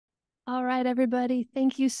All right, everybody.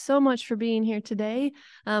 Thank you so much for being here today.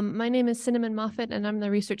 My name is Cinnamon Moffett, and I'm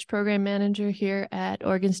the Research Program Manager here at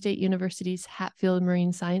Oregon State University's Hatfield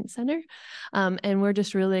Marine Science Center. And we're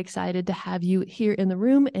just really excited to have you here in the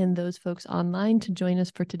room and those folks online to join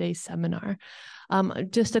us for today's seminar.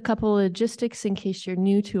 Just a couple of logistics in case you're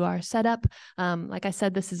new to our setup. Like I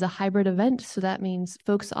said, this is a hybrid event, so that means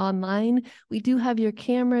folks online, we do have your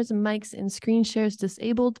cameras, mics, and screen shares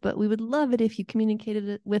disabled, but we would love it if you communicated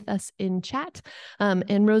it with us in chat.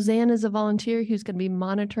 And Roseanne is a volunteer who's going to be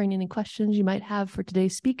monitoring any questions you might have for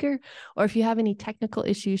today's speaker, or if you have any technical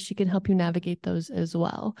issues, she can help you navigate those as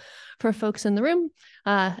well. For folks in the room,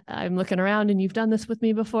 I'm looking around and you've done this with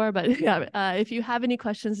me before, but yeah, if you have any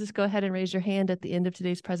questions, just go ahead and raise your hand at the end of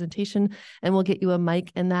today's presentation and we'll get you a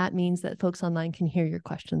mic, and that means that folks online can hear your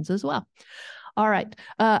questions as well. All right,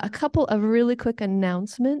 a couple of really quick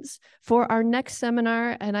announcements for our next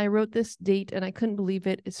seminar, and I wrote this date and I couldn't believe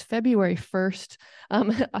it. It's February 1st.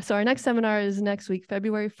 So our next seminar is next week,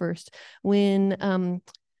 February 1st, when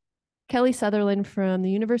Kelly Sutherland from the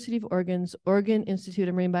University of Oregon's Oregon Institute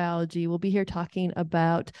of Marine Biology will be here talking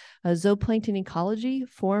about zooplankton ecology,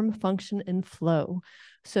 form, function, and flow.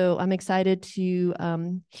 So I'm excited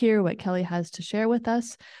to hear what Kelly has to share with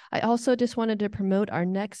us. I also just wanted to promote our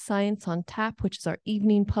next Science on Tap, which is our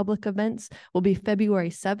evening public events, will be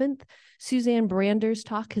February 7th. Suzanne Brander's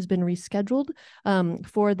talk has been rescheduled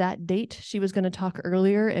for that date. She was going to talk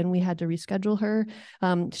earlier and we had to reschedule her.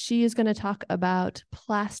 She is going to talk about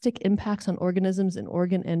plastic impacts on organisms in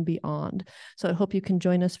Oregon and beyond. So I hope you can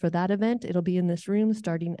join us for that event. It'll be in this room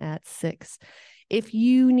starting at 6. If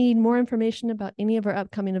you need more information about any of our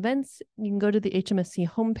upcoming events, you can go to the HMSC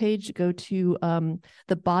homepage, go to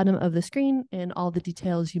the bottom of the screen, and all the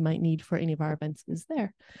details you might need for any of our events is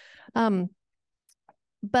there.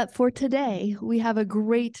 But for today, we have a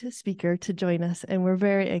great speaker to join us, and we're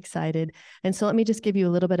very excited. And so let me just give you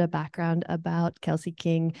a little bit of background about Kelsey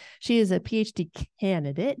King. She is a PhD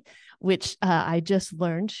candidate, which I just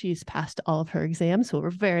learned she's passed all of her exams, so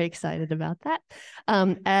we're very excited about that,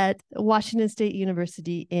 at Washington State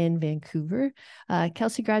University in Vancouver.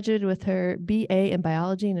 Kelsey graduated with her BA in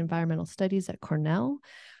Biology and Environmental Studies at Cornell.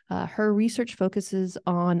 Her research focuses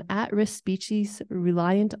on at-risk species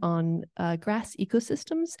reliant on grass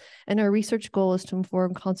ecosystems, and her research goal is to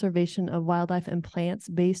inform conservation of wildlife and plants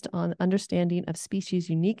based on understanding of species'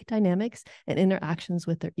 unique dynamics and interactions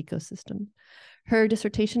with their ecosystem. Her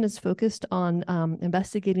dissertation is focused on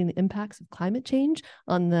investigating the impacts of climate change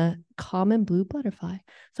on the common blue butterfly.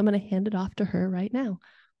 So I'm going to hand it off to her right now.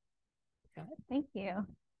 Thank you.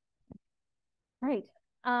 All right.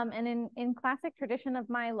 And in classic tradition of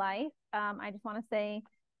my life, I just want to say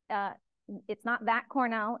it's not that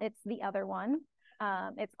Cornell, it's the other one.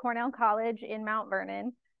 It's Cornell College in Mount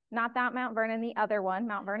Vernon, not that Mount Vernon, the other one,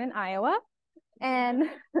 Mount Vernon, Iowa. And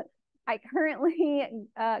I currently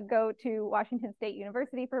go to Washington State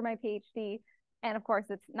University for my PhD. And of course,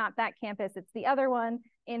 it's not that campus, it's the other one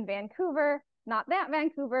in Vancouver, not that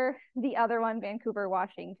Vancouver, the other one, Vancouver,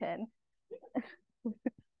 Washington.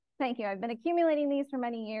 Thank you. I've been accumulating these for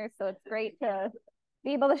many years, so it's great to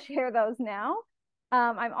be able to share those now.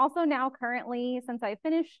 I'm also now currently, since I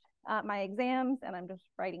finished my exams and I'm just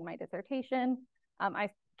writing my dissertation, I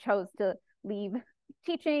chose to leave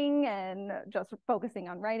teaching and just focusing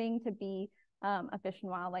on writing to be a Fish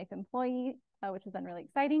and Wildlife employee, which has been really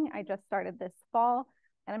exciting. I just started this fall,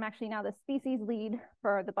 and I'm actually now the species lead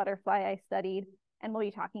for the butterfly I studied and we'll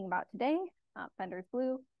be talking about today, Fender's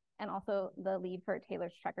blue, and also the lead for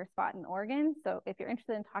Taylor's checker spot in Oregon. So if you're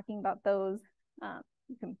interested in talking about those,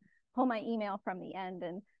 you can pull my email from the end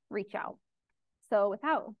and reach out. So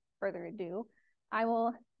without further ado, I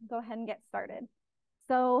will go ahead and get started.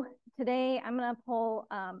 So today I'm going to pull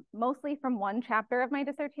mostly from one chapter of my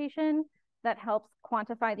dissertation that helps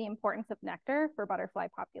quantify the importance of nectar for butterfly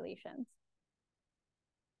populations.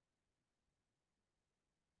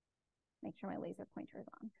 Make sure my laser pointer is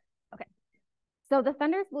on. Okay. So the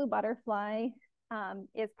Fender's blue butterfly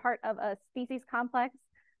is part of a species complex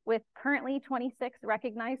with currently 26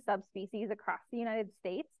 recognized subspecies across the United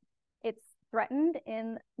States. It's threatened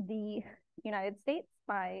in the United States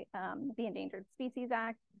by the Endangered Species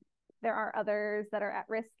Act. There are others that are at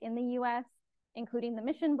risk in the US, including the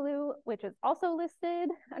mission blue, which is also listed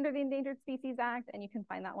under the Endangered Species Act, and you can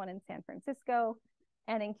find that one in San Francisco.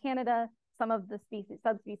 And in Canada, some of the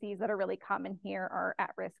subspecies that are really common here are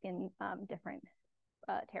at risk in different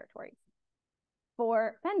territories.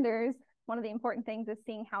 For Fenders, one of the important things is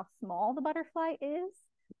seeing how small the butterfly is.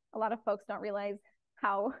 A lot of folks don't realize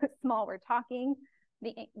how small we're talking.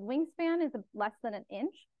 The wingspan is less than an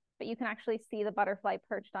inch, but you can actually see the butterfly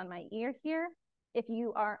perched on my ear here. If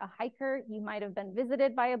you are a hiker, you might have been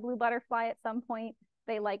visited by a blue butterfly at some point.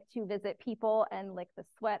 They like to visit people and lick the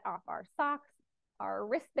sweat off our socks, our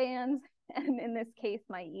wristbands, and in this case,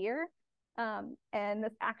 my ear. And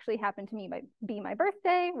this actually happened to be my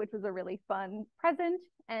birthday, which was a really fun present.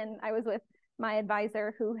 And I was with my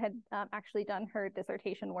advisor who had actually done her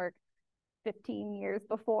dissertation work 15 years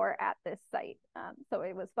before at this site. So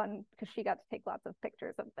it was fun because she got to take lots of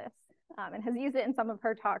pictures of this and has used it in some of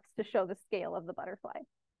her talks to show the scale of the butterfly.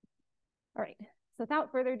 All right, so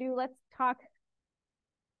without further ado, let's talk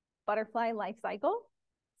butterfly life cycle.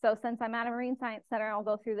 So since I'm at a marine science center, I'll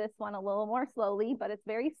go through this one a little more slowly, but it's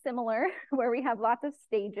very similar where we have lots of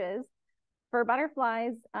stages. For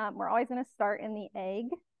butterflies, we're always going to start in the egg,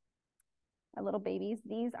 our little babies.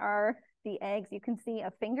 These are the eggs. You can see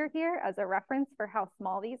a finger here as a reference for how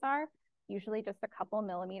small these are, usually just a couple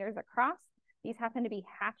millimeters across. These happen to be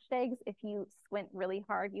hatched eggs. If you squint really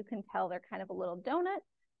hard, you can tell they're kind of a little donut,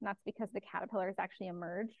 and that's because the caterpillars actually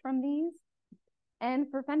emerged from these. And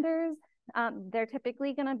for fenders, they're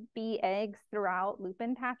typically going to be eggs throughout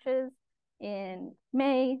lupin patches in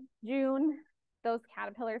May, June. Those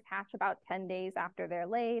caterpillars hatch about 10 days after they're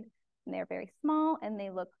laid, and they're very small, and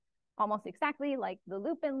they look almost exactly like the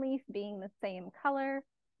lupin leaf, being the same color.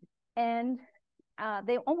 And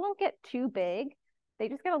they won't get too big. They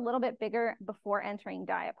just get a little bit bigger before entering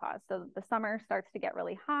diapause. So the summer starts to get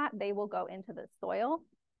really hot, they will go into the soil.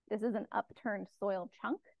 This is an upturned soil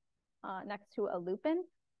chunk next to a lupin.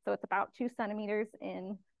 So it's about 2 centimeters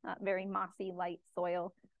in very mossy, light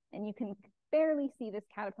soil. And you can barely see this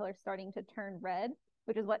caterpillar starting to turn red,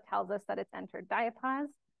 which is what tells us that it's entered diapause.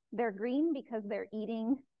 They're green because they're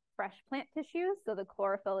eating fresh plant tissues, so the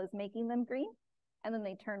chlorophyll is making them green, and then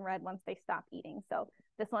they turn red once they stop eating. So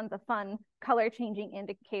this one's a fun color changing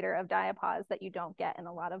indicator of diapause that you don't get in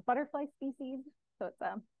a lot of butterfly species. So it's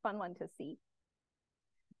a fun one to see.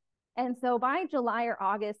 And so by July or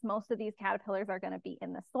August, most of these caterpillars are going to be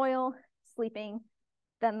in the soil, sleeping.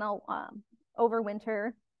 Then they'll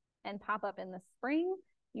overwinter and pop up in the spring,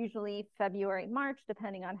 usually February, March,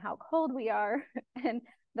 depending on how cold we are. And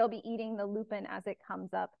they'll be eating the lupin as it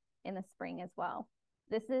comes up in the spring as well.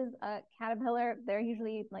 This is a caterpillar. They're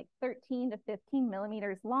usually like 13 to 15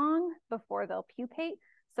 millimeters long before they'll pupate.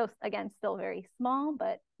 So again, still very small,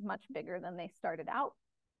 but much bigger than they started out.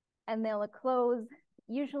 And they'll close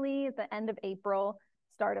usually at the end of April,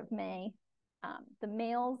 start of May. The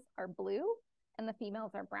males are blue and the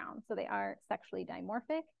females are brown. So they are sexually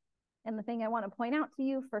dimorphic. And the thing I want to point out to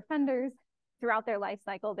you for fenders, throughout their life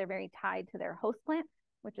cycle, they're very tied to their host plant,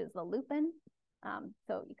 which is the lupin.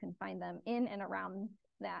 So you can find them in and around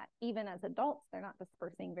that. Even as adults, they're not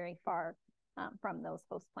dispersing very far from those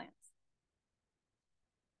host plants.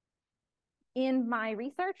 In my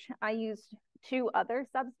research, I used 2 other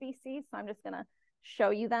subspecies, so I'm just going to show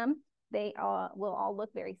you them. They will all look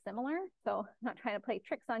very similar, so I'm not trying to play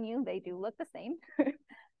tricks on you. They do look the same.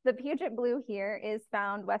 The Puget blue here is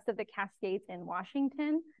found west of the Cascades in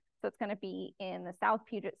Washington. So it's going to be in the South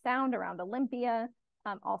Puget Sound around Olympia,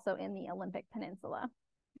 also in the Olympic Peninsula.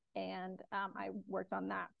 And I worked on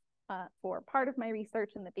that for part of my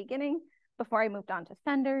research in the beginning before I moved on to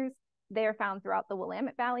fenders. They are found throughout the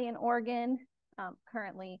Willamette Valley in Oregon.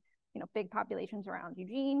 Currently, big populations around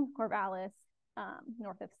Eugene, Corvallis,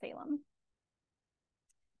 north of Salem.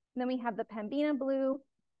 And then we have the Pembina blue.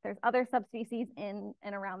 There's other subspecies in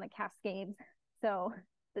and around the Cascades, so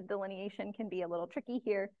the delineation can be a little tricky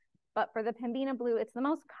here. But for the Pembina blue, it's the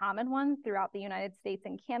most common one throughout the United States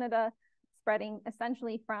and Canada, spreading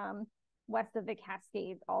essentially from west of the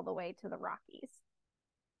Cascades all the way to the Rockies.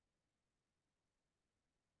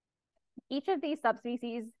 Each of these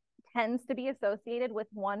subspecies tends to be associated with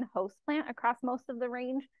one host plant across most of the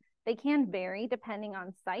range. They can vary depending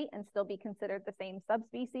on site and still be considered the same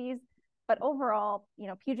subspecies. But overall,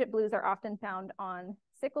 Puget blues are often found on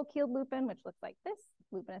sickle-keeled lupin, which looks like this,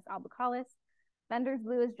 Lupinus albicollis. Fender's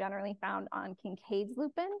blue is generally found on Kincaid's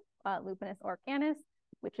lupin, Lupinus orcanis,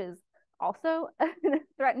 which is also a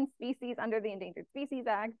threatened species under the Endangered Species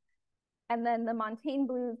Act. And then the Montane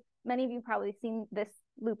blues, many of you probably seen this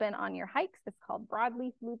lupin on your hikes. It's called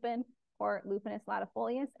broadleaf lupin or Lupinus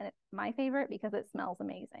latifolius, and it's my favorite because it smells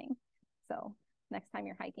amazing. So next time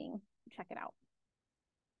you're hiking, check it out.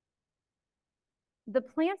 The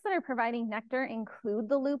plants that are providing nectar include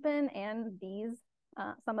the lupin and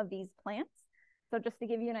some of these plants. So just to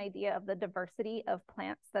give you an idea of the diversity of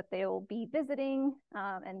plants that they will be visiting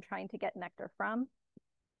and trying to get nectar from.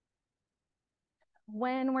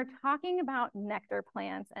 When we're talking about nectar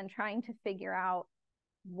plants and trying to figure out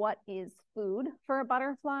what is food for a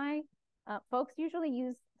butterfly, folks usually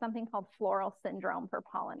use something called floral syndrome for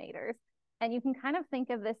pollinators. And you can kind of think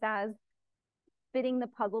of this as fitting the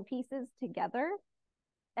puzzle pieces together.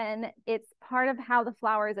 And it's part of how the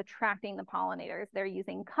flower is attracting the pollinators. They're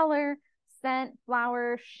using color, scent,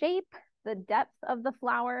 flower, shape, the depth of the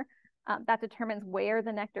flower. That determines where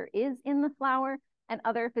the nectar is in the flower, and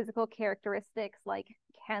other physical characteristics like,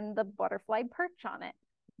 can the butterfly perch on it?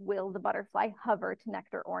 Will the butterfly hover to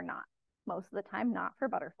nectar or not? Most of the time, not for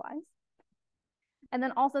butterflies. And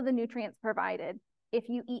then also the nutrients provided. If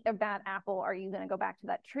you eat a bad apple, are you going to go back to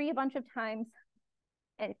that tree a bunch of times?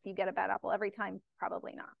 And if you get a bad apple every time,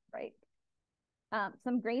 probably not, right?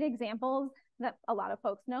 Some great examples that a lot of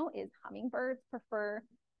folks know is hummingbirds prefer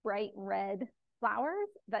bright red flowers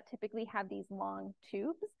that typically have these long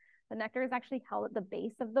tubes. The nectar is actually held at the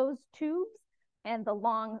base of those tubes, and the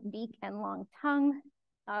long beak and long tongue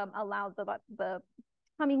allows the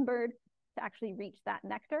hummingbird to actually reach that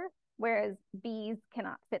nectar, whereas bees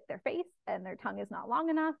cannot fit their face and their tongue is not long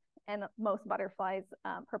enough, and most butterflies'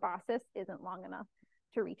 proboscis isn't long enough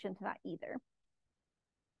to reach into that either.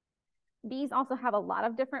 Bees also have a lot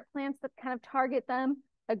of different plants that kind of target them.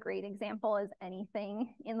 A great example is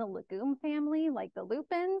anything in the legume family, like the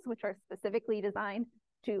lupins, which are specifically designed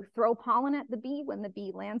to throw pollen at the bee when the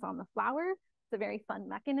bee lands on the flower. It's a very fun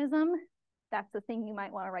mechanism. That's the thing you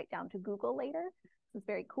might want to write down to Google later. It's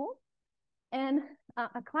very cool. And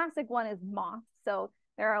a classic one is moths. So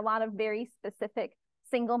there are a lot of very specific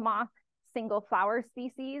single moth, single flower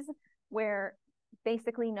species where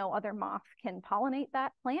basically no other moth can pollinate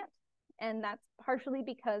that plant. And that's partially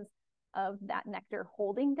because of that nectar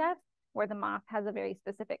holding depth, where the moth has a very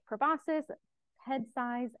specific proboscis, head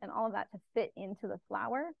size, and all of that to fit into the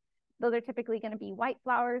flower. Those are typically going to be white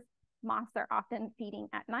flowers. Moths are often feeding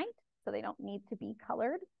at night, so they don't need to be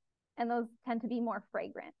colored. And those tend to be more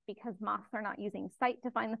fragrant because moths are not using sight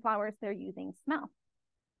to find the flowers, they're using smell.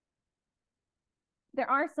 There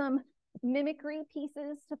are some mimicry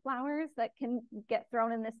pieces to flowers that can get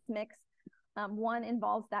thrown in this mix. One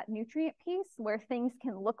involves that nutrient piece where things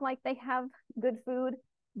can look like they have good food,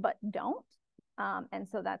 but don't. And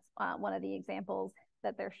so that's one of the examples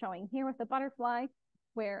that they're showing here with the butterfly,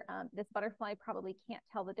 where this butterfly probably can't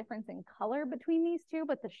tell the difference in color between these two,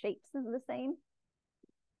 but the shapes is the same.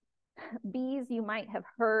 Bees, you might have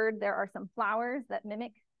heard there are some flowers that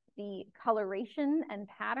mimic the coloration and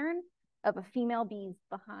pattern of a female bee's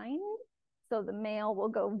behind. So the male will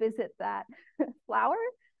go visit that flower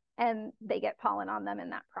and they get pollen on them in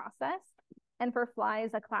that process. And for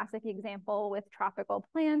flies, a classic example with tropical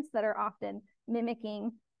plants that are often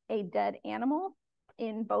mimicking a dead animal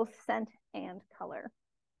in both scent and color.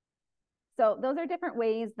 So those are different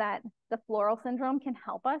ways that the floral syndrome can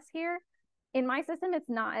help us here. In my system, it's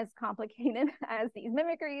not as complicated as these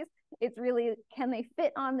mimicries. It's really, can they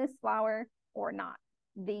fit on this flower or not?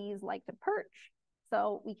 These like to perch.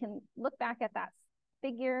 So we can look back at that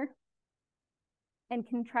figure and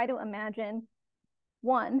can try to imagine,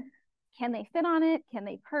 one, can they fit on it? Can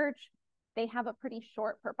they perch? They have a pretty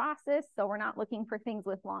short proboscis, so we're not looking for things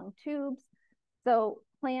with long tubes. So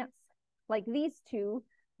plants like these two,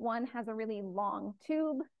 one has a really long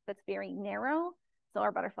tube that's very narrow, so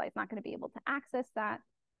our butterfly is not going to be able to access that.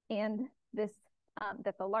 And this,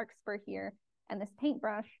 that the larkspur here and this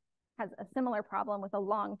paintbrush has a similar problem with a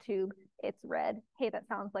long tube. It's red. Hey, that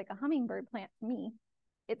sounds like a hummingbird plant to me.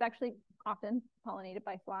 It's actually often pollinated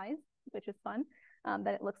by flies, which is fun,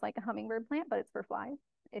 that it looks like a hummingbird plant, but it's for flies.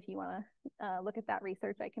 If you want to look at that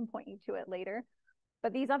research, I can point you to it later.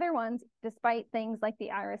 But these other ones, despite things like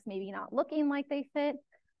the iris maybe not looking like they fit,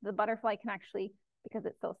 the butterfly can actually, because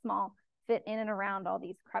it's so small, fit in and around all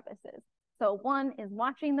these crevices. So one is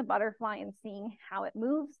watching the butterfly and seeing how it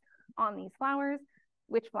moves on these flowers,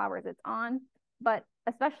 which flowers it's on. But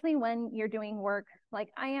especially when you're doing work like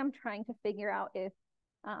I am, trying to figure out if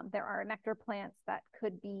there are nectar plants that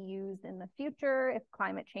could be used in the future, if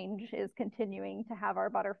climate change is continuing to have our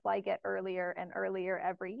butterfly get earlier and earlier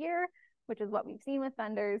every year, which is what we've seen with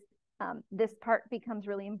Fenders. This part becomes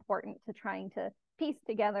really important to trying to piece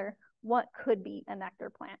together what could be a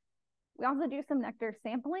nectar plant. We also do some nectar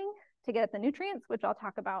sampling to get at the nutrients, which I'll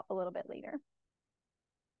talk about a little bit later.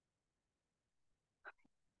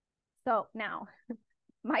 So now,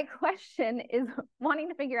 my question is wanting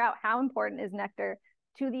to figure out how important is nectar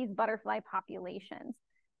to these butterfly populations.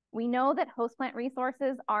 We know that host plant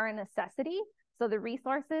resources are a necessity. So the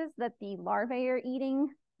resources that the larvae are eating,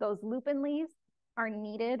 those lupin leaves, are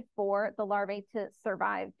needed for the larvae to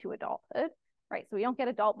survive to adulthood, right? So we don't get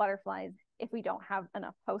adult butterflies if we don't have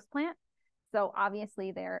enough host plant. So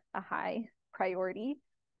obviously they're a high priority,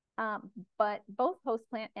 but both host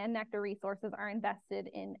plant and nectar resources are invested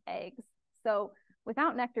in eggs. So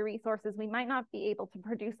without nectar resources, we might not be able to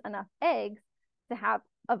produce enough eggs to have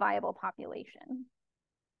a viable population.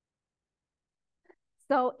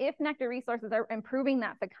 So if nectar resources are improving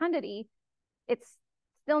that fecundity, it's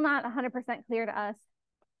still not 100% clear to us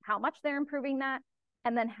how much they're improving that,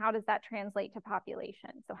 and then how does that translate to population?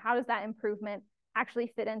 So how does that improvement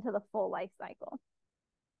actually fit into the full life cycle?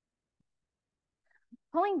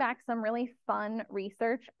 Pulling back some really fun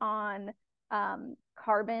research on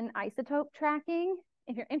carbon isotope tracking.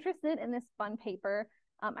 If you're interested in this fun paper,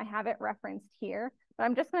 I have it referenced here, but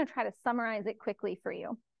I'm just going to try to summarize it quickly for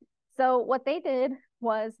you. So what they did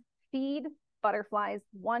was feed butterflies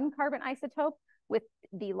one carbon isotope with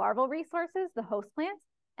the larval resources, the host plants,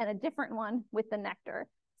 and a different one with the nectar.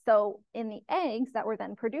 So in the eggs that were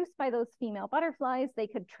then produced by those female butterflies, they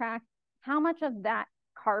could track how much of that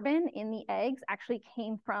carbon in the eggs actually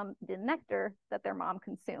came from the nectar that their mom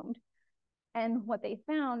consumed. And what they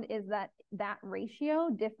found is that that ratio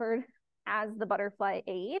differed as the butterfly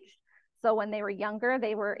aged. So when they were younger,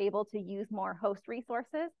 they were able to use more host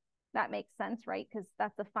resources. That makes sense, right? Because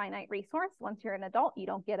that's a finite resource. Once you're an adult, you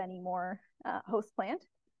don't get any more host plant.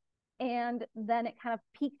 And then it kind of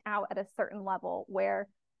peaked out at a certain level where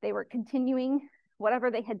they were continuing whatever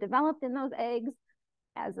they had developed in those eggs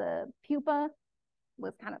as a pupa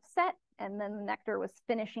was kind of set, and then the nectar was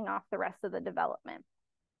finishing off the rest of the development.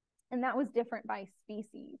 And that was different by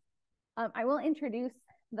species. I will introduce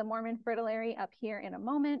the Mormon fritillary up here in a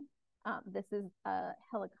moment. This is a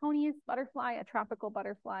heliconius butterfly, a tropical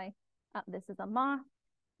butterfly. This is a moth.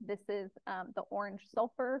 This is the orange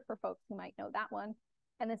sulfur, for folks who might know that one.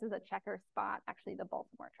 And this is a checker spot, actually the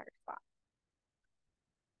Baltimore checker spot.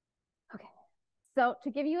 Okay, so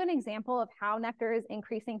to give you an example of how nectar is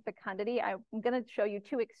increasing fecundity, I'm going to show you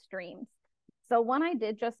two extremes. So one I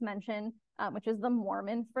did just mention, which is the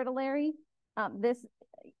Mormon fritillary. This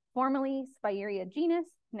formerly Spirea genus,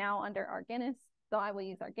 now under Argynnis, so I will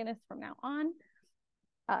use Argynnis from now on,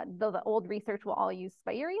 though the old research will all use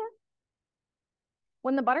Spirea.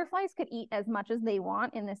 When the butterflies could eat as much as they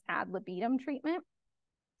want in this ad libitum treatment,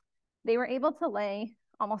 they were able to lay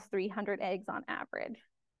almost 300 eggs on average.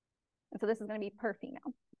 And so this is going to be per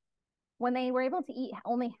female. When they were able to eat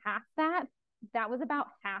only half that, that was about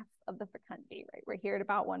half of the fecundity, right? We're here at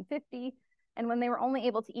about 150. And when they were only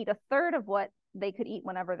able to eat a third of what they could eat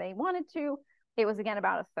whenever they wanted to, it was again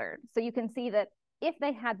about a third. So you can see that if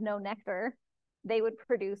they had no nectar, they would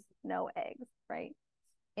produce no eggs, right?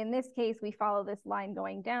 In this case, we follow this line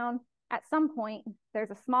going down. At some point, there's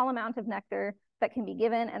a small amount of nectar that can be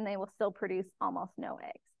given, and they will still produce almost no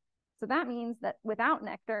eggs. So that means that without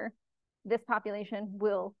nectar, this population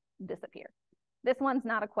will disappear. This one's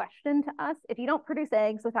not a question to us. If you don't produce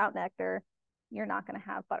eggs without nectar, you're not going to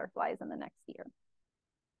have butterflies in the next year.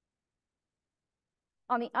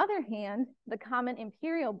 On the other hand, the common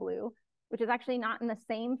imperial blue, which is actually not in the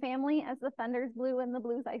same family as the Fender's blue and the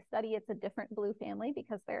blues I study, it's a different blue family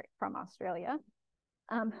because they're from Australia.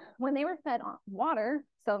 When they were fed on water,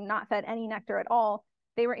 so not fed any nectar at all,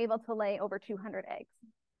 they were able to lay over 200 eggs,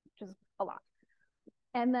 which is a lot.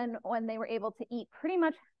 And then when they were able to eat pretty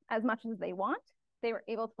much as they want, they were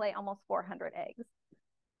able to lay almost 400 eggs.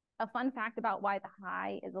 A fun fact about why the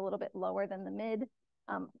high is a little bit lower than the mid,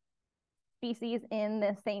 species in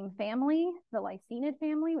the same family, the Lycaenid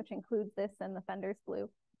family, which includes this and the Fender's blue,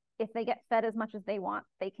 if they get fed as much as they want,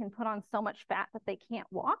 they can put on so much fat that they can't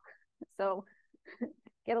walk. So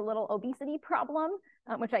get a little obesity problem,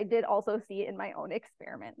 which I did also see in my own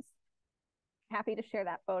experiments. Happy to share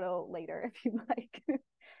that photo later if you like.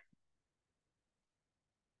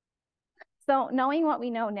 So knowing what we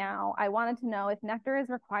know now, I wanted to know if nectar is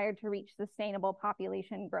required to reach sustainable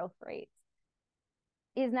population growth rates.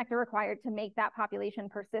 Is nectar required to make that population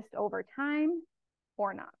persist over time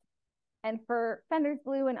or not? And for Fender's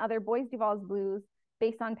blue and other Boisduval's blues,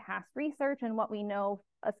 based on past research and what we know,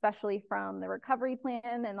 especially from the recovery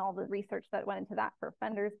plan and all the research that went into that for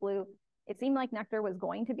Fender's blue, it seemed like nectar was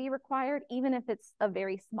going to be required, even if it's a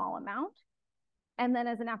very small amount. And then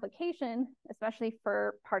as an application, especially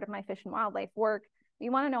for part of my fish and wildlife work, we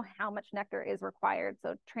want to know how much nectar is required.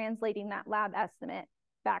 So translating that lab estimate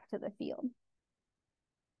back to the field.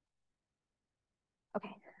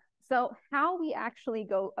 Okay, so how we actually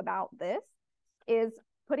go about this is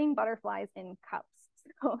putting butterflies in cups.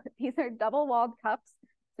 So these are double-walled cups.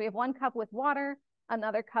 So we have one cup with water,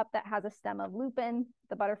 another cup that has a stem of lupin.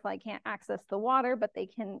 The butterfly can't access the water, but they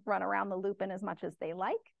can run around the lupin as much as they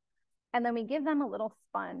like. And then we give them a little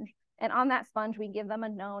sponge. And on that sponge, we give them a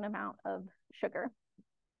known amount of sugar.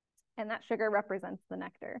 And that sugar represents the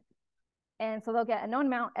nectar. And so they'll get a known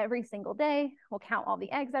amount every single day. We'll count all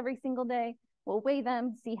the eggs every single day. We'll weigh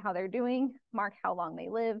them, see how they're doing, mark how long they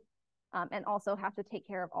live, and also have to take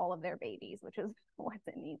care of all of their babies, which is what's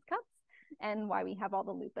in these cups and why we have all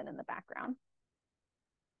the lupin in the background.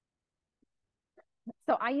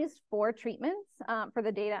 So I used 4 treatments for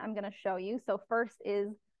the data I'm going to show you. So first is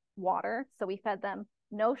water. So we fed them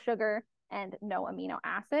no sugar and no amino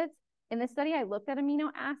acids. In this study, I looked at amino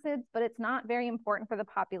acids, but it's not very important for the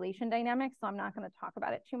population dynamics, so I'm not going to talk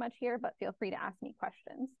about it too much here, but feel free to ask me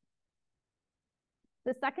questions.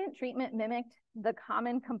 The second treatment mimicked the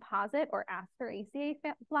common composite or Icaricia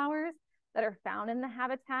flowers that are found in the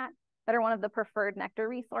habitat that are one of the preferred nectar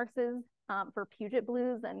resources for Puget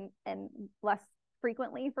blues and less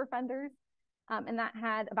frequently for fenders. And that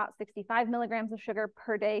had about 65 milligrams of sugar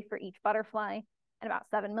per day for each butterfly and about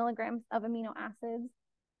 7 milligrams of amino acids.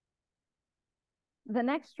 The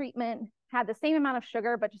next treatment had the same amount of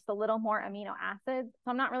sugar, but just a little more amino acids.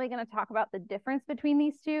 So I'm not really going to talk about the difference between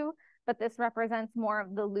these two, but this represents more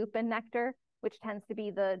of the lupin nectar, which tends to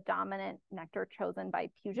be the dominant nectar chosen by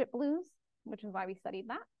Puget blues, which is why we studied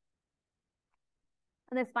that.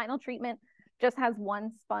 And this final treatment just has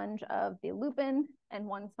 1 sponge of the lupin and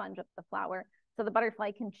 1 sponge of the flower. So the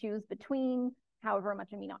butterfly can choose between however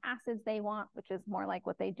much amino acids they want, which is more like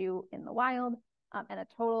what they do in the wild, and a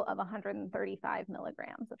total of 135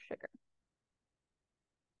 milligrams of sugar.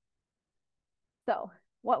 So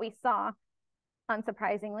what we saw,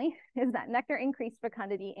 unsurprisingly, is that nectar increased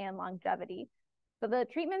fecundity and longevity. So the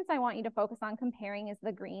treatments I want you to focus on comparing is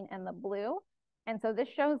the green and the blue. And so this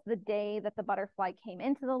shows the day that the butterfly came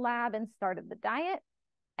into the lab and started the diet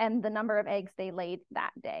and the number of eggs they laid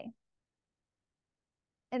that day.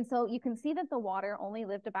 And so you can see that the water only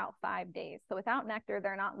lived about 5 days. So without nectar,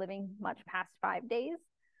 they're not living much past 5 days.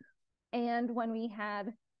 And when we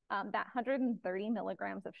had that 130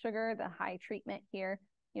 milligrams of sugar, the high treatment here,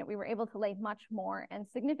 we were able to lay much more and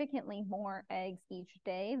significantly more eggs each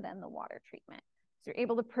day than the water treatment. So you're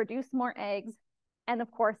able to produce more eggs. And of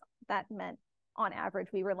course, that meant on average,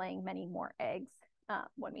 we were laying many more eggs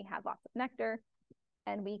when we had lots of nectar.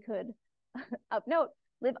 And we could, of note,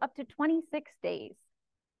 live up to 26 days.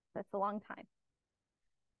 That's a long time.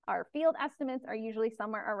 Our field estimates are usually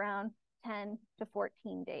somewhere around 10 to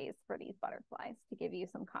 14 days for these butterflies, to give you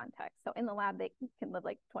some context. So in the lab, they can live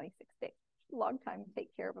like 26 days. A long time to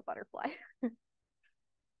take care of a butterfly.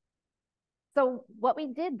 So what we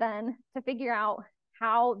did then to figure out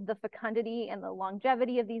how the fecundity and the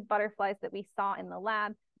longevity of these butterflies that we saw in the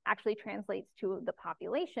lab actually translates to the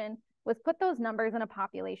population was put those numbers in a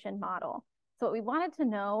population model. So what we wanted to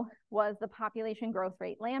know was the population growth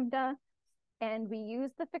rate lambda, and we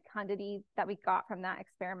used the fecundity that we got from that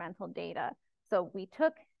experimental data. So we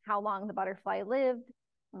took how long the butterfly lived,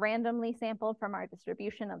 randomly sampled from our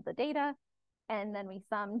distribution of the data, and then we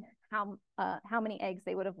summed how many eggs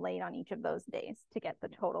they would have laid on each of those days to get the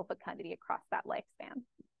total fecundity across that lifespan.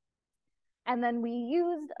 And then we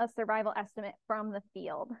used a survival estimate from the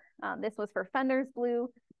field. This was for Fender's blue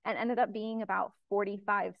and ended up being about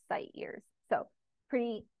 45 site years. So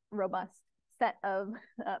pretty robust set of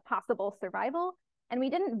possible survival. And we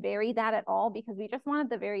didn't vary that at all because we just wanted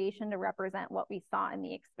the variation to represent what we saw in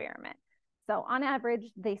the experiment. So on average,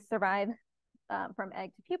 they survive from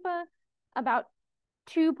egg to pupa. About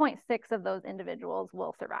 2.6 of those individuals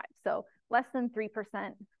will survive. So less than 3%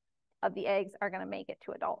 of the eggs are going to make it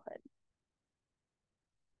to adulthood.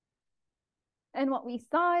 And what we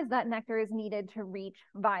saw is that nectar is needed to reach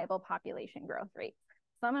viable population growth rates.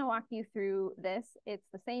 So I'm going to walk you through this. It's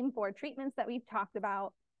the same 4 treatments that we've talked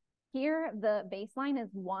about. Here, the baseline is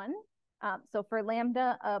 1. So for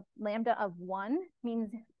lambda of 1 means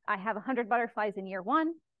I have 100 butterflies in year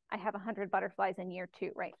 1. I have 100 butterflies in year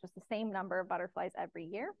 2, right? Just the same number of butterflies every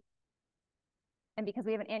year. And because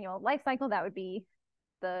we have an annual life cycle, that would be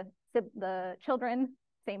the children,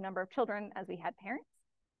 same number of children as we had parents.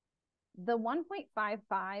 The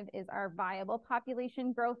 1.55 is our viable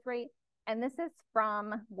population growth rate. And this is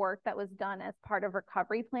from work that was done as part of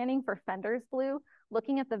recovery planning for Fender's blue,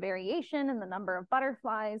 looking at the variation in the number of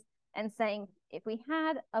butterflies and saying, if we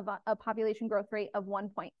had a population growth rate of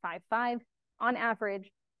 1.55, on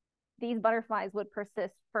average, these butterflies would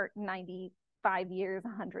persist for 95 years,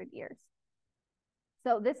 100 years.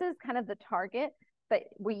 So this is kind of the target that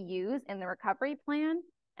we use in the recovery plan.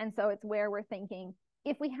 And so it's where we're thinking,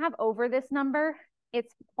 if we have over this number,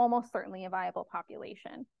 it's almost certainly a viable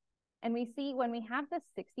population. And we see when we have the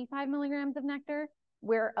 65 milligrams of nectar,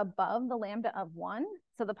 we're above the lambda of 1.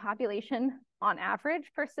 So the population on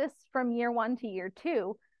average persists from year 1 to year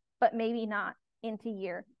 2, but maybe not into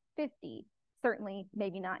year 50, certainly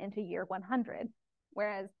maybe not into year 100.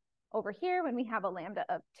 Whereas over here, when we have a lambda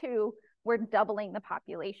of 2, we're doubling the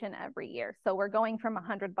population every year. So we're going from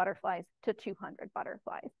 100 butterflies to 200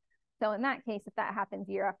 butterflies. So in that case, if that happens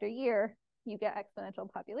year after year, you get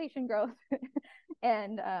exponential population growth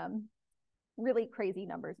and really crazy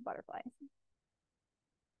numbers of butterflies.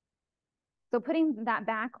 So putting that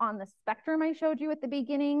back on the spectrum I showed you at the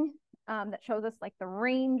beginning, that shows us like the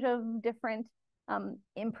range of different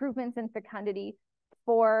improvements in fecundity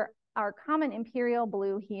for our common imperial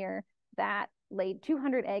blue here that laid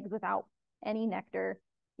 200 eggs without any nectar.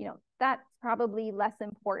 You know, that's probably less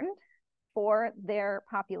important for their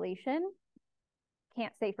population.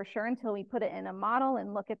 Can't say for sure until we put it in a model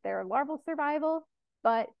and look at their larval survival.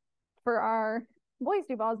 But for our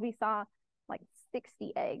Boisduvals, we saw like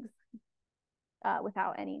 60 eggs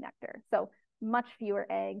without any nectar. So much fewer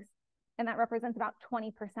eggs. And that represents about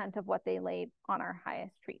 20% of what they laid on our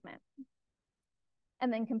highest treatment.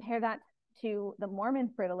 And then compare that to the Mormon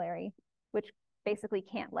fritillary, which basically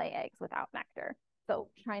can't lay eggs without nectar. So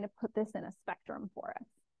trying to put this in a spectrum for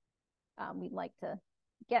us. We'd like to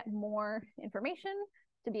get more information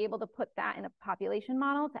to be able to put that in a population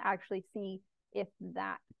model to actually see if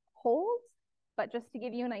that holds. But just to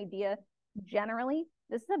give you an idea, generally,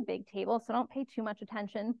 this is a big table, so don't pay too much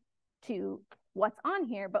attention to what's on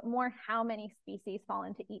here, but more how many species fall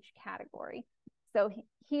into each category. So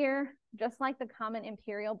here, just like the common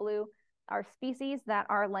imperial blue, are species that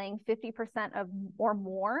are laying 50% of or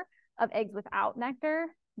more of eggs without nectar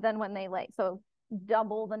than when they lay. So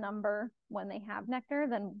double the number when they have nectar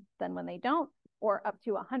than when they don't, or up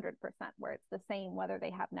to 100%, where it's the same whether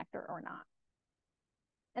they have nectar or not.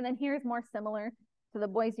 And then here's more similar to the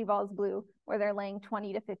Boisduval's blue, where they're laying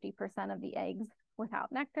 20 to 50% of the eggs without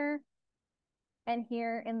nectar. And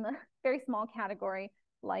here in the very small category,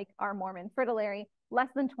 like our Mormon fritillary, less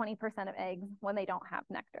than 20% of eggs when they don't have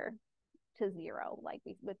nectar, to 0, like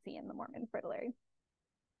we would see in the Mormon fritillary.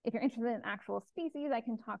 If you're interested in actual species, I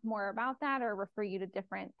can talk more about that or refer you to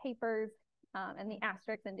different papers. And the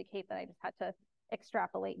asterisks indicate that I just had to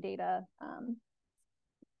extrapolate data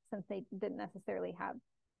since they didn't necessarily have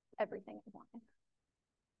everything I wanted.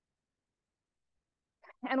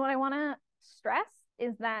 And what I want to stress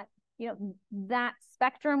is that, you know, that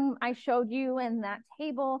spectrum I showed you in that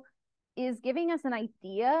table is giving us an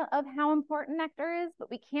idea of how important nectar is,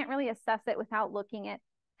 but we can't really assess it without looking at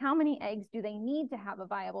how many eggs do they need to have a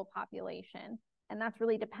viable population. And that's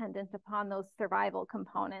really dependent upon those survival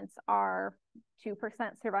components. Are 2%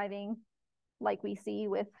 surviving like we see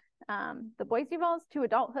with the Boisduvals to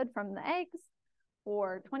adulthood from the eggs,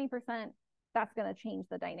 or 20%? That's going to change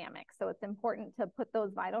the dynamic. So it's important to put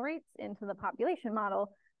those vital rates into the population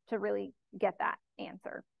model to really get that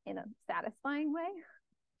answer in a satisfying way.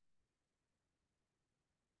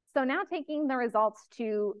 So now taking the results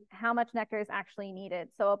to how much nectar is actually needed.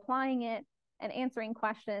 So applying it and answering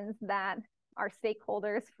questions that our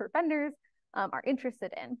stakeholders for Fenders are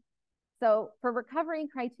interested in. So for recovery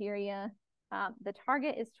criteria, the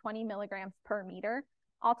target is 20 milligrams per meter.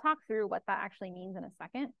 I'll talk through what that actually means in a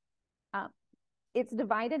second. It's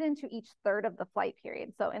divided into each third of the flight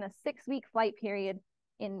period. So in a 6-week flight period,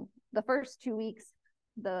 in the first 2 weeks,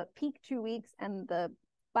 the peak 2 weeks, and the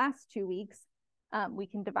last 2 weeks, we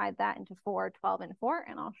can divide that into 4, 12, and 4,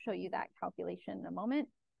 and I'll show you that calculation in a moment.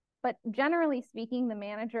 But generally speaking, the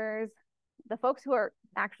managers, the folks who are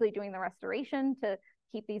actually doing the restoration to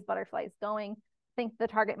keep these butterflies going, think the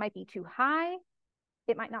target might be too high.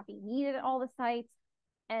 It might not be needed at all the sites,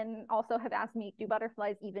 and also have asked me, do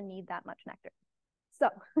butterflies even need that much nectar? So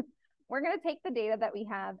we're going to take the data that we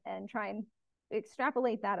have and try and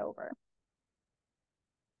extrapolate that over.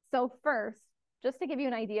 So first, just to give you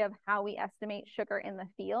an idea of how we estimate sugar in the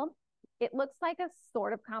field, it looks like a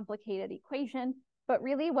sort of complicated equation, but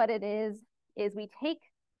really what it is we take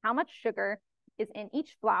how much sugar is in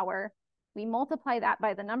each flower, we multiply that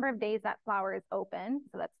by the number of days that flower is open,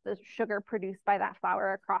 so that's the sugar produced by that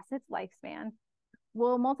flower across its lifespan.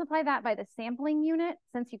 We'll multiply that by the sampling unit,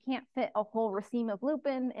 since you can't fit a whole raceme of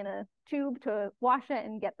lupin in a tube to wash it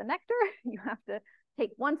and get the nectar. You have to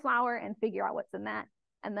take one flower and figure out what's in that,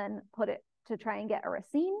 and then put it to try and get a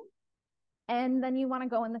raceme. And then you want to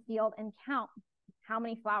go in the field and count how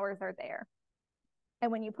many flowers are there.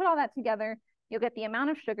 And when you put all that together, you'll get the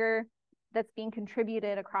amount of sugar that's being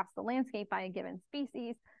contributed across the landscape by a given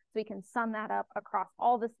species. So we can sum that up across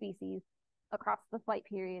all the species across the flight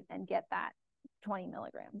period and get that 20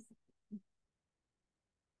 milligrams.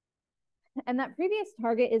 And that previous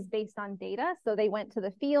target is based on data. So they went to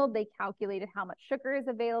the field, they calculated how much sugar is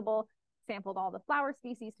available, sampled all the flower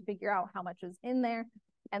species to figure out how much is in there,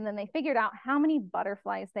 and then they figured out how many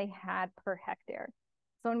butterflies they had per hectare.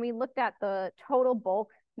 So when we looked at the total bulk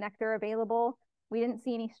nectar available, we didn't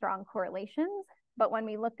see any strong correlations, but when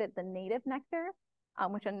we looked at the native nectar,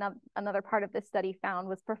 which another part of this study found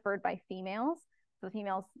was preferred by females, so the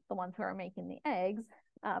females, the ones who are making the eggs,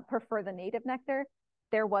 prefer the native nectar,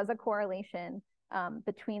 there was a correlation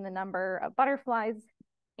between the number of butterflies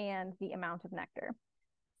and the amount of nectar.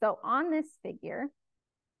 So on this figure,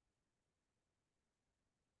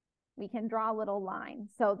 we can draw a little line.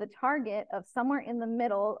 So the target of somewhere in the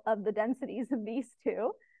middle of the densities of these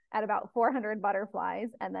two at about 400 butterflies,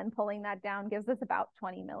 and then pulling that down gives us about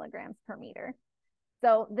 20 milligrams per meter.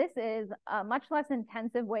 So this is a much less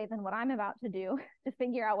intensive way than what I'm about to do to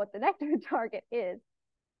figure out what the nectar target is.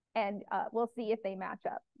 And we'll see if they match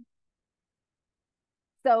up.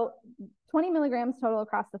 So 20 milligrams total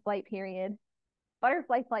across the flight period.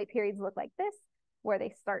 Butterfly flight periods look like this, where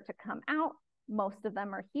they start to come out. Most of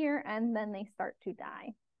them are here, and then they start to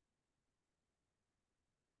die.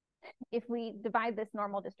 If we divide this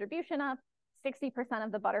normal distribution up, 60%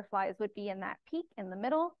 of the butterflies would be in that peak in the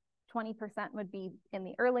middle, 20% would be in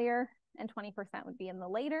the earlier, and 20% would be in the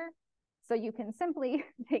later. So you can simply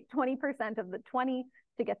take 20% of the 20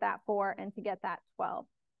 to get that 4 and to get that 12.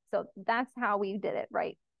 So that's how we did it,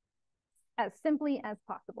 right? As simply as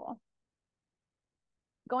possible.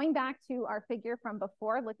 Going back to our figure from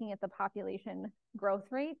before, looking at the population growth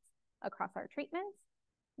rates across our treatments,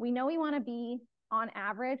 we know we want to be on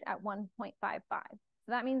average at 1.55. So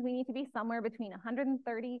that means we need to be somewhere between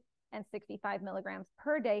 130 and 65 milligrams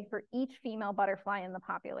per day for each female butterfly in the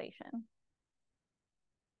population.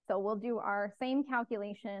 So we'll do our same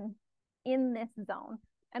calculation in this zone.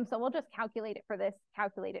 And so we'll just calculate it for this,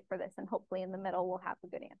 and hopefully in the middle we'll have a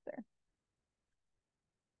good answer.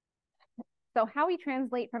 So how we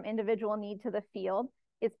translate from individual need to the field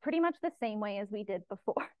is pretty much the same way as we did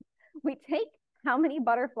before. We take how many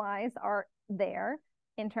butterflies are there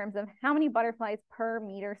in terms of how many butterflies per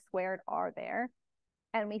meter squared are there,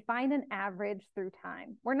 and we find an average through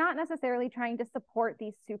time. We're not necessarily trying to support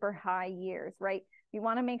these super high years, right? We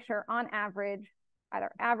want to make sure on average, at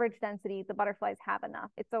our average density, the butterflies have enough.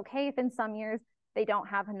 It's okay if in some years they don't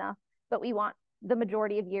have enough, but we want the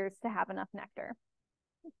majority of years to have enough nectar.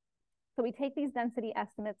 So we take these density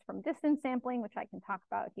estimates from distance sampling, which I can talk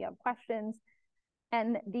about if you have questions.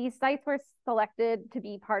 And these sites were selected to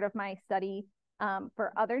be part of my study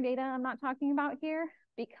for other data I'm not talking about here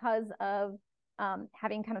because of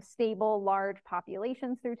having kind of stable, large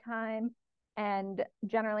populations through time. And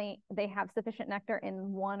generally, they have sufficient nectar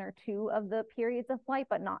in 1 or 2 of the periods of flight,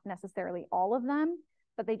 but not necessarily all of them.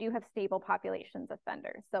 But they do have stable populations of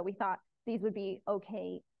fenders. So we thought these would be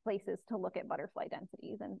okay places to look at butterfly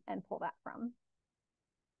densities and pull that from.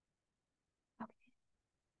 Okay.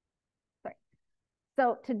 Sorry.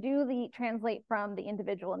 So to do the translate from the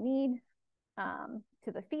individual need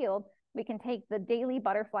to the field, we can take the daily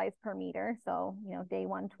butterflies per meter. So, you know, day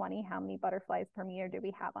 120, how many butterflies per meter do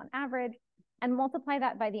we have on average? And multiply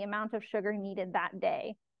that by the amount of sugar needed that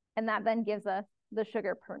day. And that then gives us the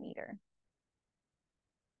sugar per meter.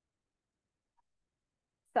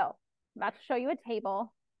 So I'm about to show you a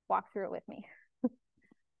table. Walk through it with me.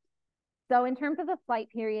 So in terms of the flight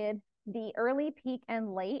period, the early, peak,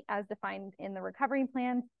 and late, as defined in the recovery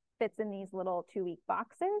plan, fits in these little 2-week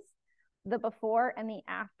boxes. The before and the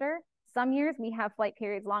after, some years we have flight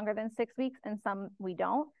periods longer than 6 weeks and some we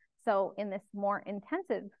don't. So in this more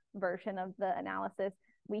intensive version of the analysis,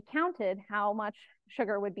 we counted how much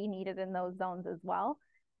sugar would be needed in those zones as well.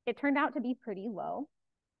 It turned out to be pretty low.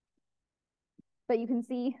 But you can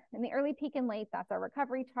see in the early, peak, and late, that's our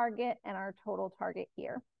recovery target and our total target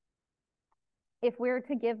here. If we're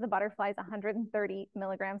to give the butterflies 130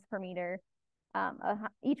 milligrams per meter,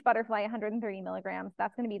 each butterfly 130 milligrams,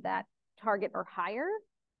 that's going to be that target or higher.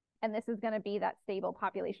 And this is going to be that stable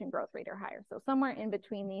population growth rate or higher. So somewhere in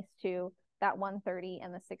between these two, that 130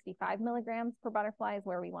 and the 65 milligrams per butterfly is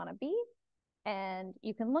where we want to be. And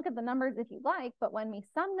you can look at the numbers if you like, but when we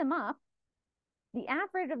sum them up, the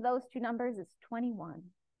average of those two numbers is 21.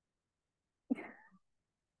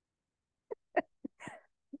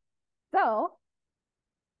 So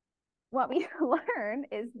what we learn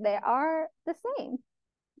is they are the same.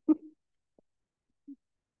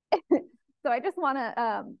 So I just want to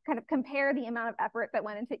kind of compare the amount of effort that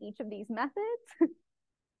went into each of these methods.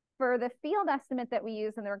 For the field estimate that we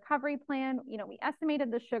use in the recovery plan, you know, we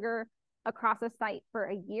estimated the sugar across a site for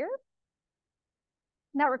a year.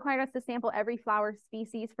 That required us to sample every flower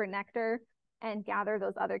species for nectar and gather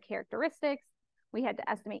those other characteristics. We had to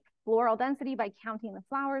estimate floral density by counting the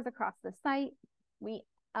flowers across the site. We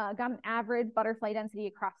got an average butterfly density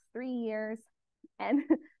across 3 years and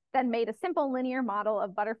then made a simple linear model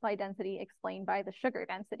of butterfly density explained by the sugar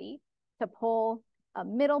density to pull a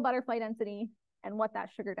middle butterfly density, and what that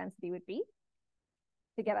sugar density would be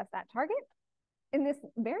to get us that target. In this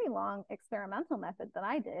very long experimental method that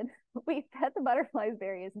I did, we fed the butterflies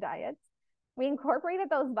various diets. We incorporated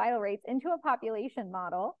those vital rates into a population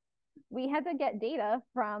model. We had to get data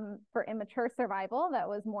for immature survival that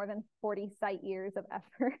was more than 40 site years of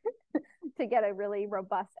effort to get a really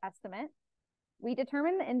robust estimate. We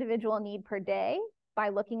determined the individual need per day by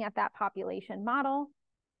looking at that population model.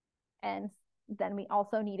 And then we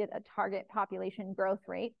also needed a target population growth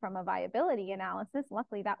rate from a viability analysis.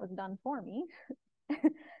 Luckily, that was done for me.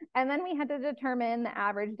 And then we had to determine the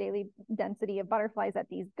average daily density of butterflies at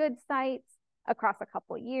these good sites across a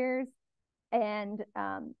couple of years. And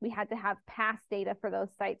we had to have past data for those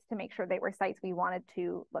sites to make sure they were sites we wanted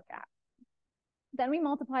to look at. Then we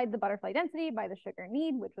multiplied the butterfly density by the sugar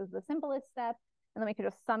need, which was the simplest step. And then we could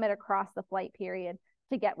just sum it across the flight period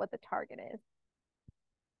to get what the target is.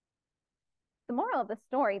 The moral of the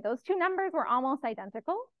story, those two numbers were almost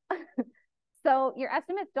identical. So your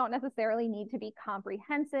estimates don't necessarily need to be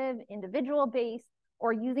comprehensive, individual based,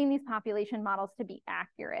 or using these population models to be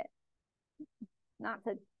accurate. Not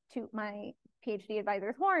to toot my PhD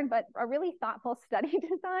advisor's horn, but a really thoughtful study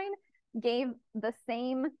design gave the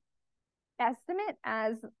same estimate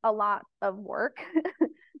as a lot of work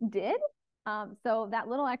did. So that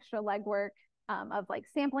little extra legwork of like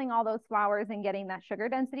sampling all those flowers and getting that sugar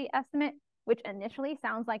density estimate, which initially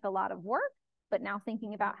sounds like a lot of work, but now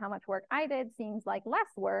thinking about how much work I did seems like less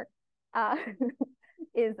work,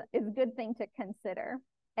 is a good thing to consider.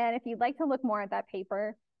 And if you'd like to look more at that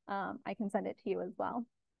paper, I can send it to you as well.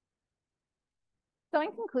 So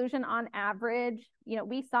in conclusion, on average,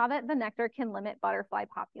 we saw that the nectar can limit butterfly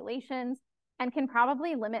populations and can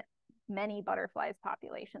probably limit many butterflies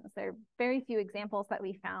populations. There are very few examples that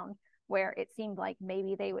we found where it seemed like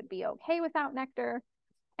maybe they would be okay without nectar.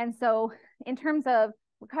 And so in terms of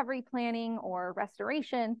recovery planning or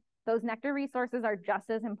restoration, those nectar resources are just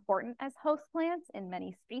as important as host plants in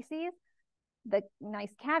many species. The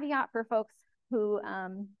nice caveat for folks who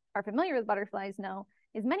are familiar with butterflies know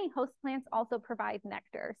is many host plants also provide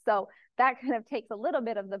nectar. So that kind of takes a little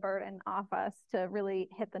bit of the burden off us to really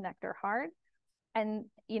hit the nectar hard. And,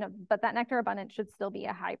 but that nectar abundance should still be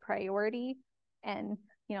a high priority. And,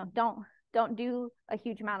 don't do a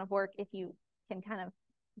huge amount of work if you can kind of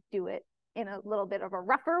do it in a little bit of a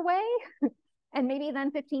rougher way. And maybe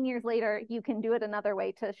then 15 years later, you can do it another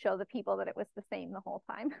way to show the people that it was the same the whole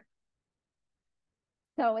time.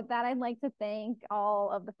 So with that, I'd like to thank all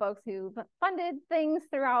of the folks who've funded things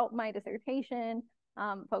throughout my dissertation,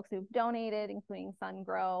 folks who've donated, including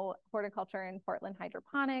SunGrow, Horticulture, and Portland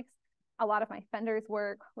Hydroponics. A lot of my Fender's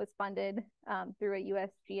work was funded through a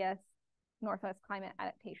USGS Northwest Climate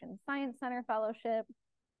Adaptation Science Center Fellowship.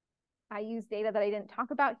 I use data that I didn't talk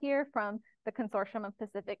about here from the Consortium of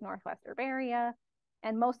Pacific Northwest Herbaria,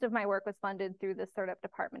 and most of my work was funded through the SERDP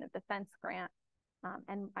Department of Defense grant.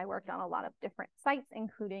 And I worked on a lot of different sites,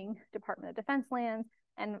 including Department of Defense lands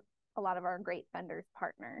and a lot of our great Fender's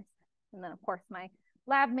partners. And then of course, my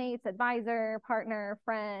lab mates, advisor, partner,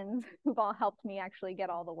 friends, who've all helped me actually get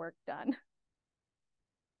all the work done.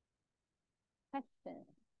 Questions?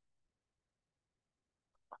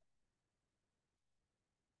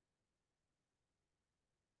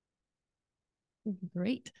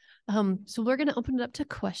 Great. So we're going to open it up to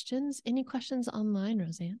questions. Any questions online,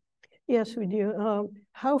 Roseanne? Yes, we do.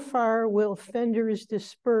 How far will fenders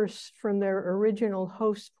disperse from their original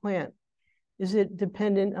host plant? Is it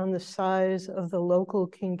dependent on the size of the local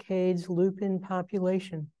Kincaid's lupin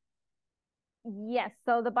population? Yes,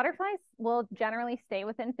 so the butterflies will generally stay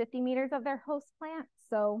within 50 meters of their host plant.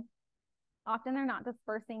 So often they're not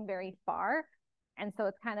dispersing very far. And so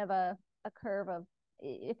it's kind of a curve of,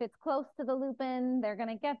 if it's close to the lupin, they're going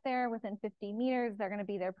to get there within 50 meters. They're going to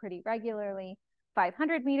be there pretty regularly.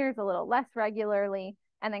 500 meters, a little less regularly.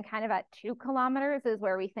 And then kind of at 2 kilometers is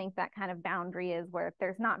where we think that kind of boundary is, where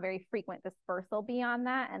there's not very frequent dispersal beyond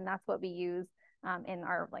that. And that's what we use in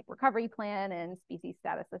our recovery plan and species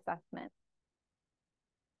status assessment.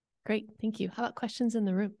 Great, thank you. How about questions in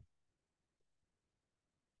the room?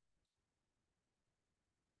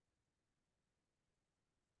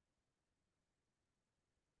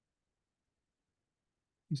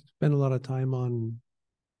 You spent a lot of time on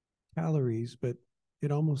calories, but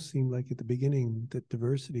it almost seemed like at the beginning that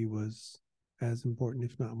diversity was as important,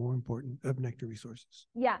 if not more important, of nectar resources.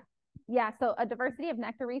 Yeah, so a diversity of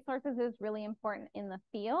nectar resources is really important in the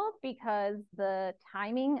field because the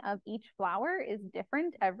timing of each flower is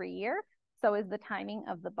different every year. So is the timing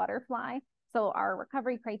of the butterfly. So our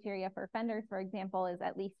recovery criteria for fenders, for example, is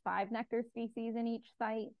at least 5 nectar species in each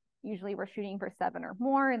site. Usually we're shooting for 7 or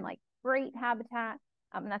more in great habitat.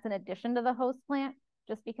 And that's in addition to the host plant,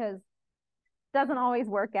 just because it doesn't always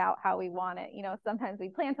work out how we want it. You know, sometimes we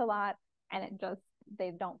plant a lot and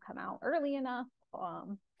they don't come out early enough.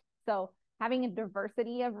 So having a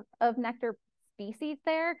diversity of nectar species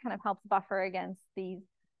there kind of helps buffer against these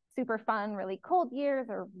super fun, really cold years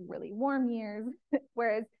or really warm years.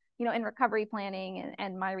 Whereas, you know, in recovery planning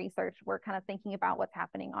and my research, we're kind of thinking about what's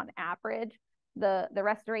happening on average. The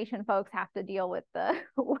restoration folks have to deal with the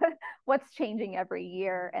what's changing every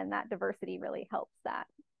year, and that diversity really helps that.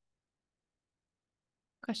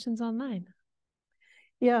 Questions online?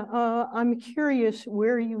 Yeah, I'm curious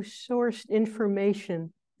where you sourced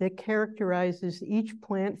information that characterizes each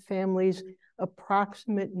plant family's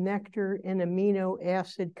approximate nectar and amino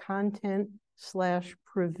acid content /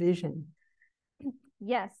 provision.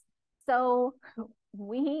 Yes, so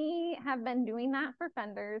we have been doing that for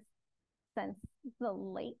Fenders since the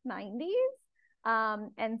late 90s.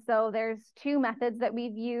 And so there's two methods that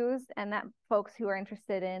we've used and that folks who are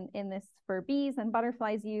interested in this for bees and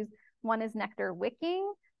butterflies use. One is nectar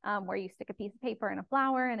wicking, where you stick a piece of paper in a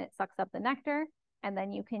flower and it sucks up the nectar. And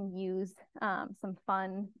then you can use some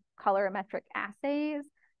fun colorimetric assays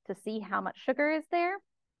to see how much sugar is there.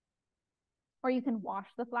 Or you can wash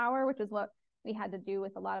the flower, which is what we had to do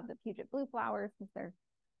with a lot of the Puget blue flowers, since they're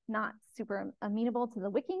not super amenable to the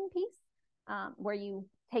wicking piece, where you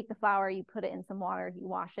take the flower, you put it in some water, you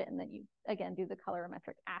wash it, and then you, again, do the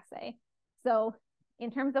colorimetric assay. So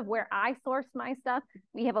in terms of where I source my stuff,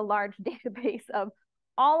 we have a large database of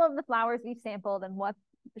all of the flowers we've sampled and what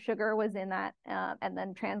sugar was in that, and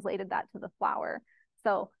then translated that to the flower.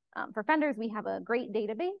 So for Fenders, we have a great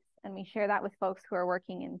database, and we share that with folks who are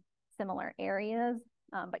working in similar areas.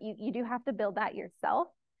 But you do have to build that yourself,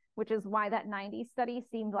 which is why that 90 study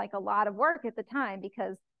seemed like a lot of work at the time,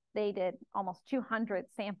 because they did almost 200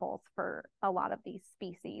 samples for a lot of these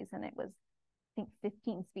species. And it was, I think,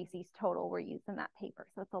 15 species total were used in that paper.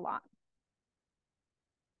 So it's a lot.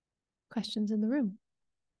 Questions in the room?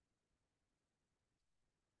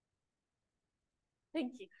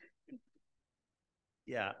 Thank you.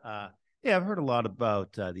 Yeah, I've heard a lot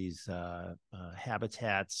about these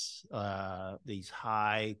habitats, these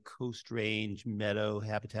high coast range meadow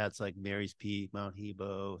habitats like Mary's Peak, Mount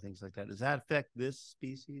Hebo, things like that. Does that affect this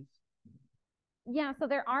species? Yeah, so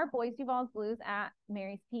there are Boisduval blues at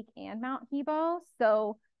Mary's Peak and Mount Hebo.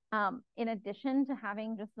 So in addition to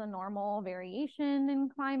having just the normal variation in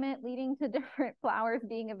climate leading to different flowers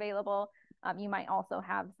being available, you might also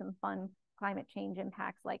have some fun climate change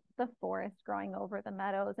impacts like the forest growing over the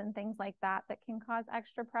meadows and things like that can cause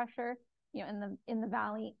extra pressure. You know, in the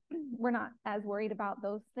valley, we're not as worried about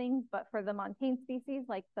those things, but for the montane species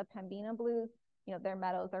like the Pembina blues, you know, their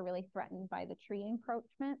meadows are really threatened by the tree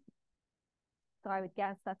encroachment. So I would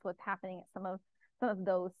guess that's what's happening at some of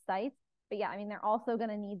those sites. But yeah, I mean, they're also going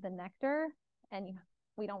to need the nectar, and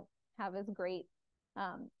we don't have as great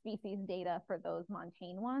species data for those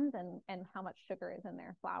montane ones and how much sugar is in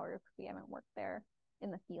their flowers. We haven't worked there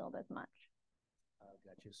in the field as much.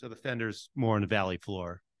 Gotcha. So the Fender's more in the valley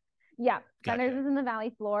floor. Yeah, Gotcha. Fender's is in the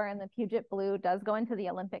valley floor, and the Puget blue does go into the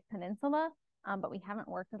Olympic Peninsula, but we haven't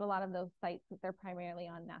worked at a lot of those sites because they're primarily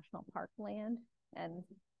on national park land, and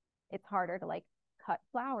it's harder to like cut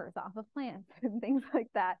flowers off of plants and things like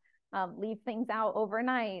that, leave things out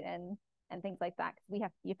overnight and things like that. Because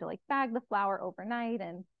you have to like bag the flower overnight,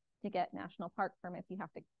 and to get national park permits, you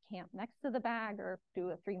have to camp next to the bag or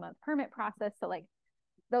do a 3-month permit process. So like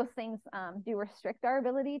those things do restrict our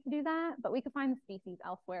ability to do that, but we could find the species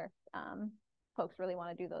elsewhere. Folks really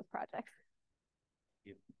want to do those projects.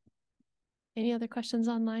 Any other questions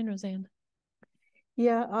online, Roseanne?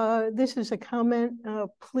 Yeah, this is a comment.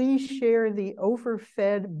 Please share the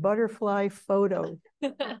overfed butterfly photo.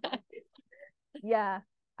 Yeah,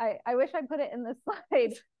 I wish I put it in the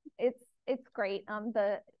slide. It's great.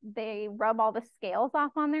 They rub all the scales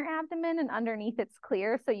off on their abdomen, and underneath it's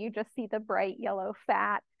clear, so you just see the bright yellow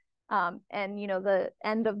fat. And you know, the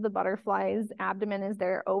end of the butterfly's abdomen is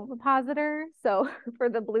their ovipositor. So for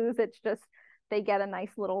the blues, it's just they get a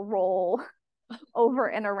nice little roll over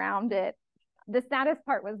and around it. The saddest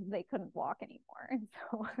part was they couldn't walk anymore, and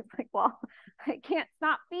so I was like, well, I can't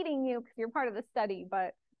stop feeding you because you're part of the study,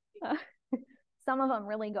 but some of them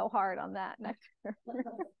really go hard on that nectar.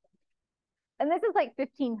 And this is like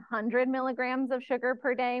 1,500 milligrams of sugar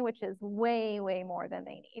per day, which is way, way more than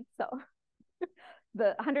they need. So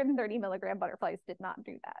the 130 milligram butterflies did not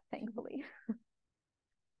do that, thankfully.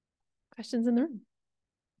 Questions in the room?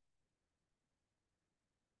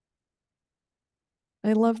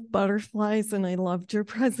 I love butterflies and I loved your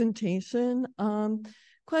presentation.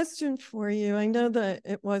 question for you. I know that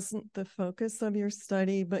it wasn't the focus of your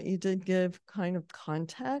study, but you did give kind of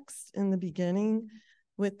context in the beginning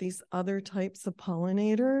with these other types of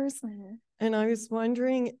pollinators. Mm-hmm. And I was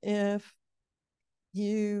wondering if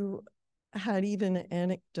you had even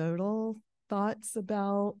anecdotal thoughts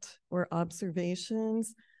about or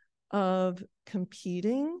observations of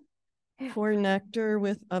competing for nectar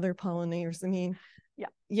with other pollinators. I mean,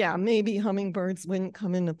 yeah, maybe hummingbirds wouldn't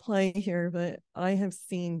come into play here, but I have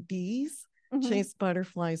seen bees chase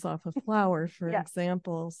butterflies off a flower, for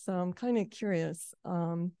example. So I'm kind of curious.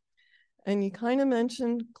 And you kind of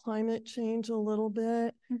mentioned climate change a little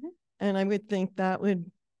bit, and I would think that would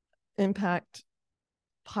impact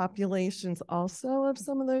populations also of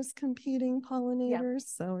some of those competing pollinators.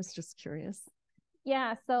 So I was just curious.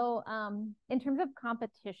 Yeah, so in terms of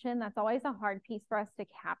competition, that's always a hard piece for us to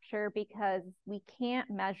capture because we can't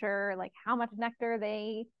measure like how much nectar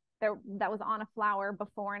that was on a flower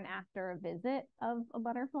before and after a visit of a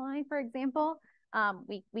butterfly, for example.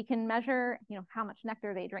 We can measure, how much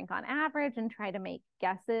nectar they drink on average and try to make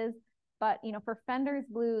guesses. But, for Fender's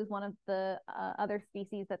blues, one of the other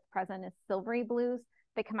species that's present is silvery blues.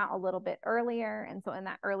 They come out a little bit earlier. And so in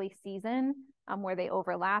that early season where they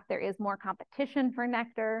overlap, there is more competition for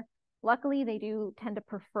nectar. Luckily, they do tend to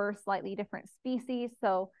prefer slightly different species.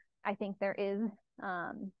 So I think there is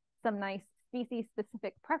some nice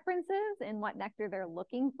species-specific preferences in what nectar they're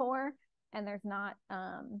looking for. And there's not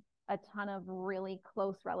a ton of really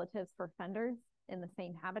close relatives for Fenders in the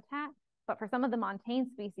same habitat. But for some of the montane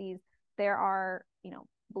species, there are,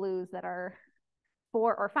 blues that are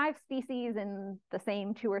 4 or 5 species in the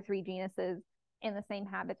same 2 or 3 genuses in the same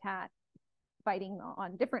habitat, fighting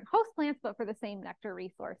on different host plants, but for the same nectar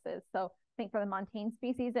resources. So I think for the montane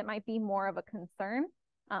species, it might be more of a concern.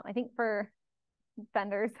 I think for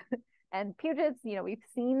Fenders and Pugets, we've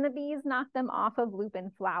seen the bees knock them off of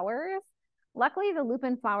lupin flowers. Luckily, the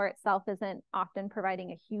lupin flower itself isn't often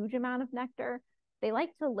providing a huge amount of nectar. They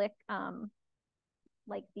like to lick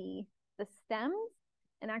like the stems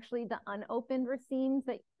and actually the unopened racemes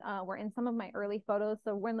that were in some of my early photos.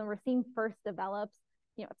 So when the raceme first develops,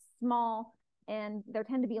 it's small and there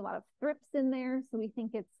tend to be a lot of thrips in there. So we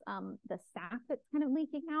think it's the sap that's kind of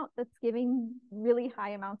leaking out that's giving really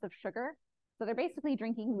high amounts of sugar. So they're basically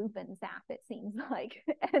drinking lupin sap, it seems like.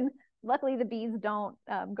 And luckily the bees don't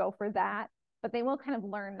go for that, but they will kind of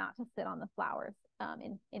learn not to sit on the flowers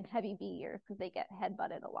in heavy bee years because they get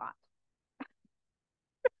head-butted a lot.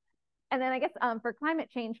 And then I guess for climate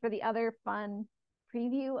change, for the other fun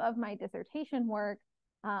preview of my dissertation work,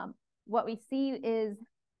 what we see is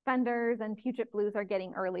Fenders and Puget blues are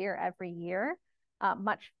getting earlier every year,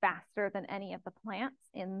 much faster than any of the plants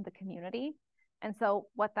in the community. And so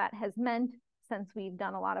what that has meant since we've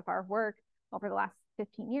done a lot of our work over the last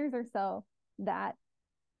 15 years or so, that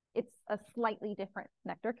it's a slightly different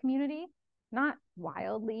nectar community, not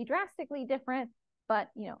wildly, drastically different, but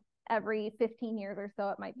every 15 years or so,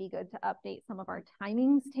 it might be good to update some of our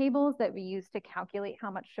timings tables that we use to calculate how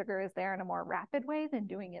much sugar is there in a more rapid way than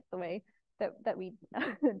doing it the way that we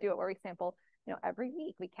do it, where we sample, every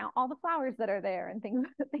week. We count all the flowers that are there and things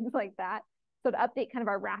like that. So to update kind of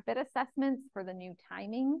our rapid assessments for the new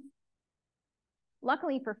timings.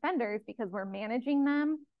 Luckily for Fenders, because we're managing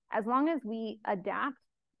them, as long as we adapt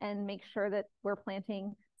and make sure that we're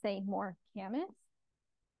planting, say, more camas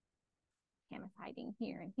hiding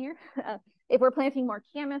here and here. If we're planting more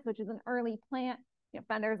camas, which is an early plant,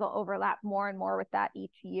 Fenders will overlap more and more with that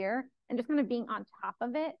each year. And just kind of being on top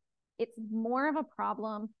of it, it's more of a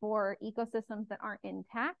problem for ecosystems that aren't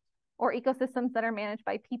intact or ecosystems that are managed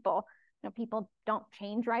by people. People don't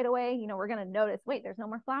change right away. We're going to notice, wait, there's no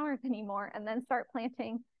more flowers anymore, and then start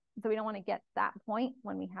planting. So we don't want to get to that point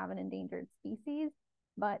when we have an endangered species.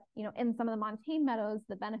 But, in some of the montane meadows,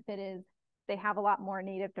 the benefit is they have a lot more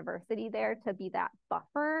native diversity there to be that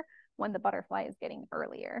buffer when the butterfly is getting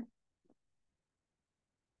earlier.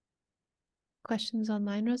 Questions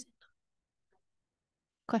online, Rosie?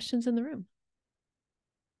 Questions in the room?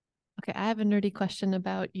 Okay, I have a nerdy question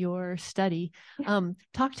about your study.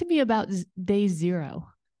 Talk to me about day 0.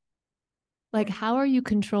 Like, how are you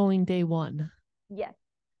controlling day 1? Yes.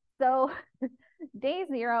 So day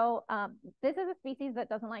 0, this is a species that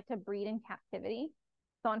doesn't like to breed in captivity.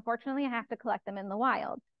 So unfortunately, I have to collect them in the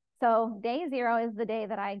wild. So day 0 is the day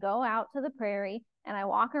that I go out to the prairie and I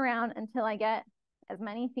walk around until I get as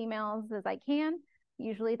many females as I can.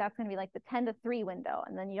 Usually that's going to be like the 10 to 3 window,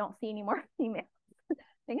 and then you don't see any more females.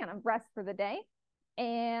 They kind of rest for the day.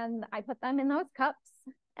 And I put them in those cups,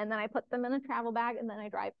 and then I put them in a travel bag, and then I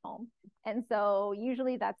drive home. And so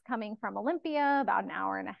usually that's coming from Olympia, about an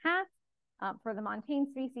hour and a half. For the montane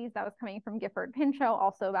species, that was coming from Gifford Pinchot,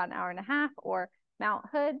 also about an hour and a half, or Mount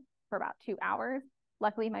Hood for about 2 hours.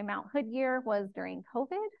 Luckily, my Mount Hood year was during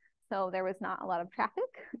COVID, so there was not a lot of traffic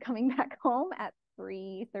coming back home at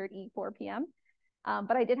 3:30, 4 p.m.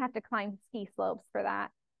 But I did have to climb ski slopes for that.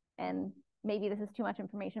 And maybe this is too much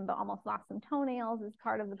information, but almost lost some toenails as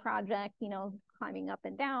part of the project, you know, climbing up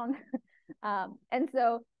and down. And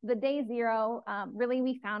so the day 0, really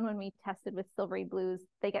we found when we tested with silvery blues,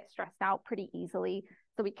 they get stressed out pretty easily.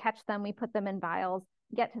 So we catch them, we put them in vials,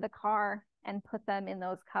 get to the car and put them in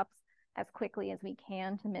those cups as quickly as we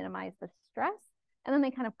can to minimize the stress. And then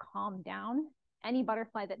they kind of calm down. Any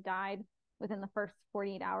butterfly that died within the first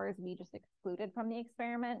 48 hours, we just excluded from the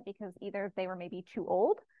experiment because either they were maybe too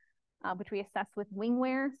old, which we assess with wing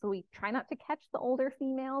wear. So we try not to catch the older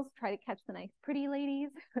females, try to catch the nice pretty ladies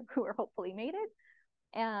who are hopefully mated.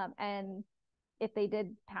 And if they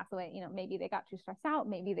did pass away, you know, maybe they got too stressed out,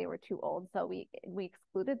 maybe they were too old. So we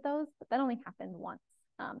excluded those, but that only happened once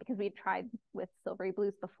because we had tried with silvery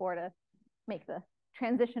blues before to make the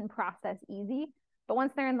transition process easy. But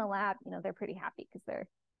once they're in the lab, you know, they're pretty happy because they're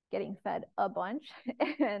getting fed a bunch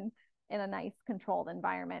and in a nice controlled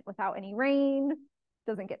environment without any rain.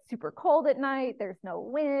 Doesn't get super cold at night. There's no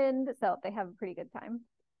wind. So they have a pretty good time.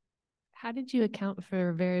 How did you account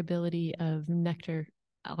for variability of nectar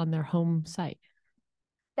on their home site?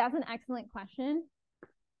 That's an excellent question.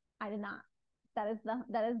 I did not. That is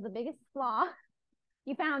the biggest flaw.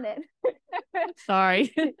 You found it.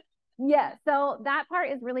 Sorry. Yeah, so that part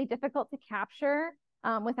is really difficult to capture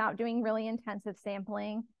without doing really intensive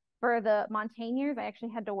sampling. For the montaniers, I actually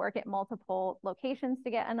had to work at multiple locations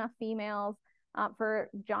to get enough females. For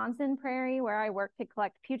Johnson Prairie, where I worked to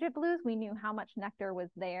collect Puget blues, we knew how much nectar was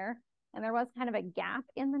there. And there was kind of a gap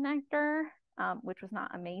in the nectar, which was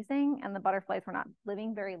not amazing. And the butterflies were not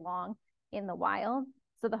living very long in the wild.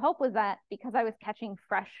 So the hope was that because I was catching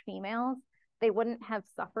fresh females, they wouldn't have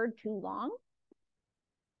suffered too long.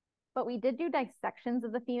 But we did do dissections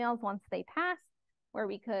of the females once they passed, where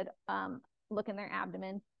we could look in their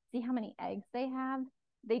abdomen, see how many eggs they have.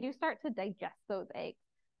 They do start to digest those eggs.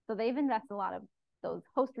 So they've invested a lot of those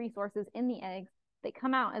host resources in the eggs. They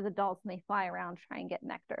come out as adults and they fly around, try and get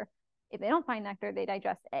nectar. If they don't find nectar, they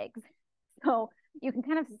digest eggs. So you can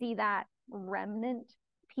kind of see that remnant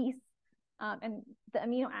piece. And the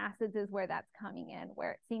amino acids is where that's coming in,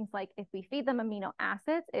 where it seems like if we feed them amino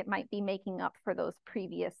acids, it might be making up for those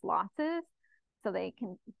previous losses. So they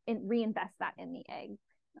can reinvest that in the egg,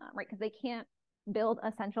 right? Because they can't build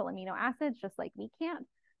essential amino acids just like we can't.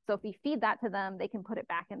 So if we feed that to them, they can put it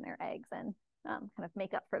back in their eggs and kind of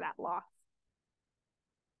make up for that loss.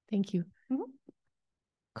 Thank you. Mm-hmm.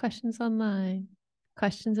 Questions online?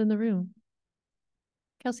 Questions in the room?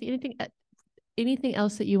 Kelsey, anything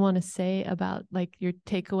else that you want to say about like your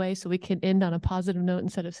takeaway so we can end on a positive note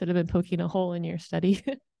instead of sort of poking a hole in your study?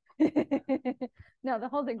 No, the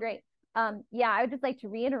holes are great. Yeah, I would just like to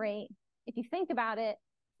reiterate, if you think about it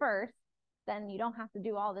first, then you don't have to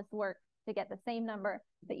do all this work to get the same number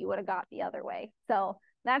that you would have got the other way. So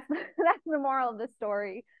that's the moral of the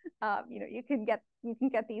story. You know, you can get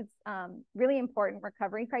these really important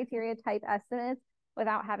recovery criteria type estimates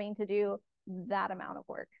without having to do that amount of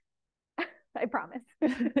work. I promise.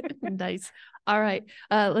 Nice. All right.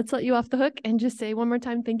 Let's let you off the hook and just say one more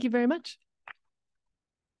time, thank you very much.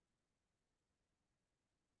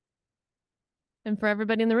 And for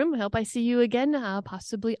everybody in the room, I hope I see you again,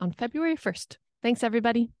 possibly on February 1st. Thanks,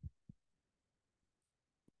 everybody.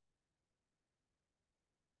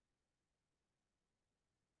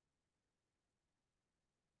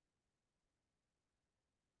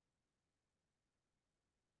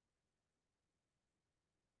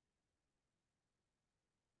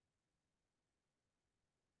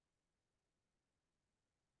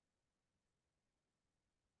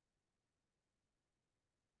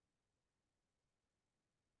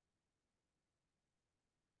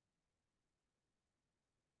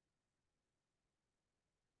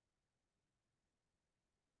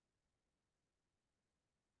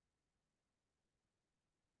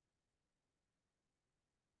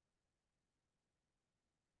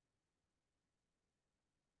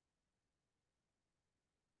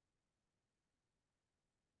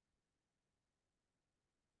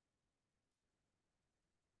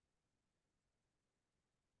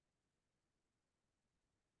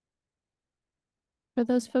 For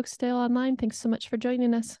those folks still online, thanks so much for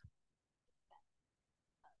joining us.